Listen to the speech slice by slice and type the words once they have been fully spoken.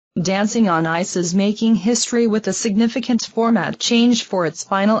Dancing on Ice is making history with a significant format change for its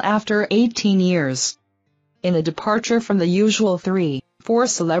final after 18 years. In a departure from the usual 3-4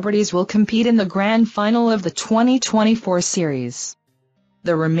 celebrities will compete in the grand final of the 2024 series.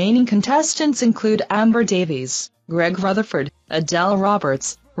 The remaining contestants include Amber Davies, Greg Rutherford, Adele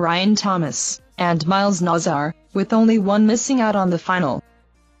Roberts, Ryan Thomas, and Miles Nazar, with only one missing out on the final.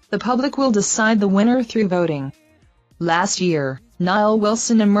 The public will decide the winner through voting. Last year, Niall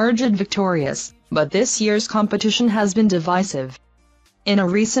Wilson emerged victorious, but this year's competition has been divisive. In a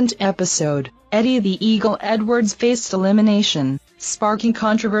recent episode, Eddie the Eagle Edwards faced elimination, sparking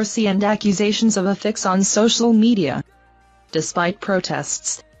controversy and accusations of a fix on social media. Despite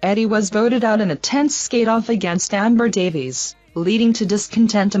protests, Eddie was voted out in a tense skate-off against Amber Davies, leading to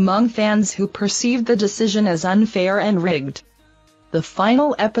discontent among fans who perceived the decision as unfair and rigged. The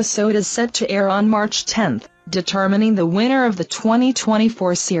final episode is set to air on March 10, determining the winner of the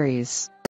 2024 series.